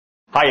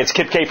Hi, it's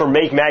Kip K from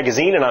Make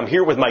Magazine, and I'm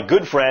here with my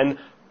good friend,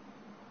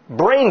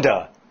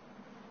 Brenda.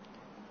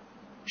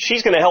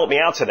 She's going to help me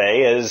out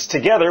today as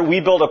together we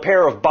build a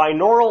pair of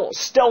binaural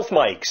stealth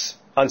mics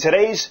on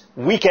today's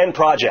weekend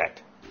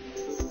project.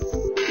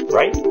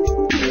 Right?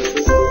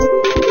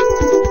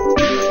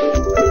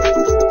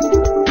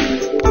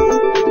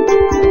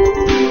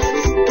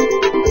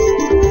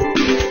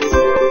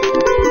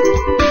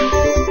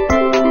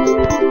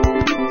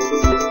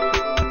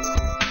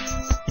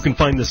 You can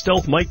find the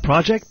Stealth Mic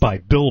project by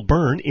Bill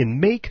Byrne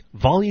in Make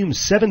Volume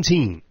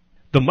 17.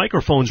 The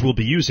microphones we'll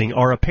be using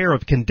are a pair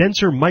of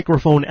condenser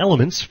microphone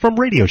elements from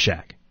Radio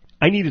Shack.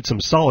 I needed some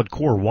solid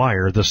core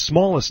wire, the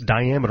smallest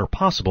diameter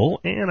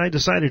possible, and I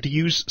decided to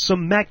use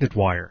some magnet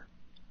wire.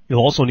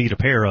 You'll also need a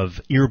pair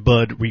of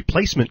earbud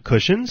replacement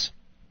cushions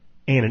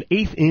and an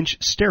 1/8-inch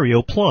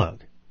stereo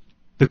plug.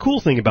 The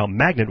cool thing about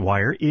magnet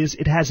wire is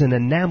it has an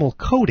enamel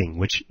coating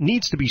which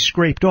needs to be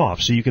scraped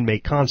off so you can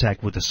make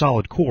contact with the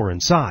solid core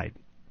inside.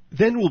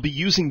 Then we'll be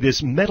using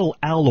this metal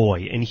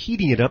alloy and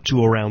heating it up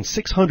to around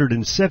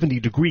 670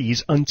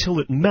 degrees until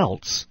it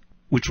melts,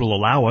 which will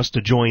allow us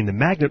to join the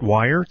magnet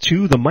wire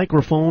to the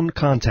microphone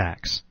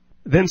contacts.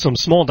 Then some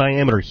small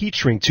diameter heat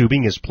shrink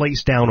tubing is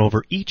placed down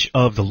over each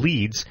of the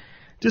leads.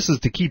 This is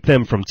to keep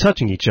them from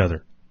touching each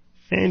other.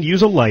 And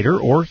use a lighter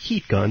or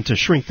heat gun to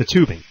shrink the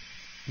tubing.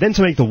 Then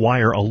to make the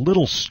wire a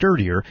little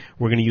sturdier,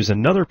 we're going to use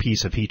another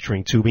piece of heat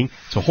shrink tubing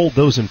to hold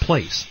those in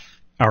place.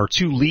 Our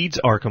two leads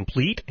are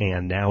complete,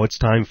 and now it's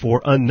time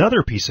for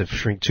another piece of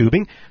shrink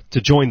tubing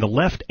to join the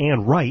left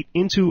and right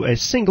into a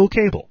single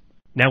cable.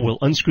 Now we'll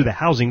unscrew the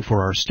housing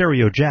for our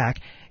stereo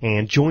jack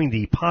and join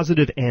the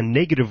positive and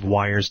negative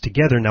wires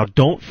together. Now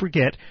don't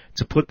forget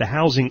to put the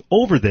housing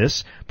over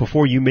this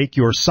before you make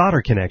your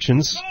solder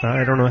connections.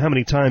 I don't know how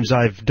many times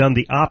I've done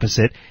the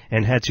opposite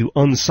and had to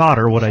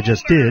unsolder what I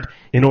just did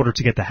in order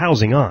to get the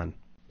housing on.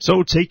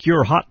 So take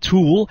your hot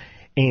tool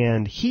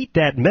and heat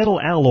that metal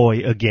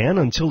alloy again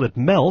until it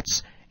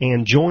melts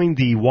and join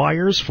the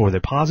wires for the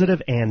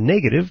positive and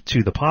negative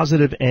to the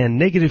positive and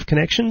negative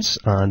connections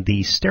on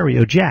the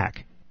stereo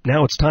jack.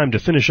 Now it's time to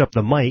finish up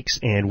the mics,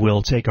 and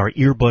we'll take our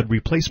earbud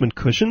replacement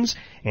cushions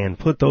and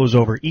put those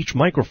over each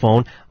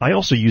microphone. I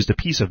also used a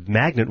piece of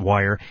magnet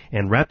wire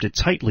and wrapped it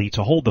tightly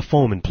to hold the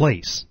foam in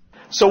place.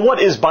 So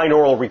what is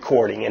binaural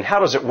recording and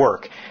how does it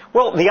work?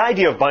 Well, the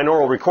idea of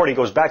binaural recording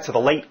goes back to the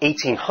late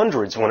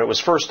 1800s when it was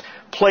first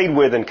played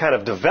with and kind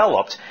of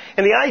developed.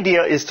 And the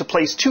idea is to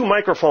place two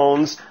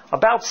microphones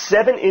about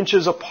 7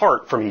 inches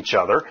apart from each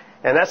other.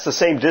 And that's the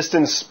same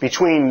distance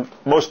between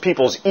most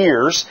people's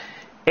ears.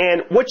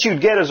 And what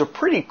you'd get is a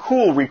pretty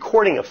cool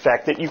recording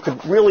effect that you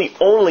could really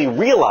only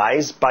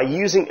realize by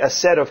using a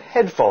set of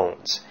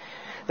headphones.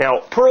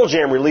 Now, Pearl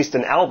Jam released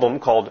an album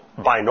called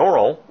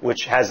Binaural,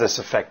 which has this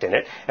effect in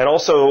it, and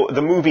also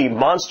the movie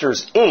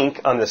Monsters,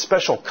 Inc. On the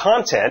special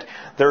content,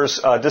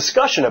 there's a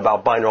discussion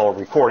about binaural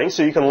recording,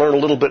 so you can learn a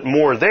little bit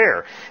more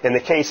there. In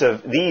the case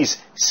of these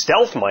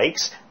stealth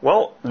mics,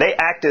 well, they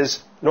act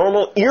as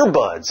normal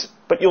earbuds,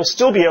 but you'll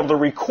still be able to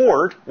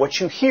record what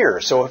you hear.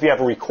 So if you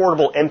have a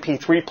recordable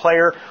MP3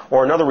 player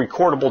or another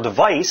recordable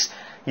device,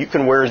 you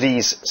can wear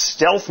these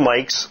stealth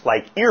mics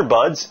like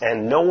earbuds,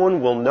 and no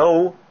one will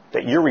know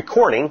that you're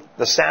recording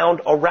the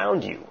sound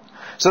around you.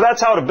 So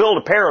that's how to build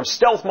a pair of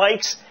stealth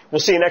mics.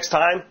 We'll see you next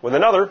time with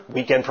another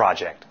weekend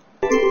project.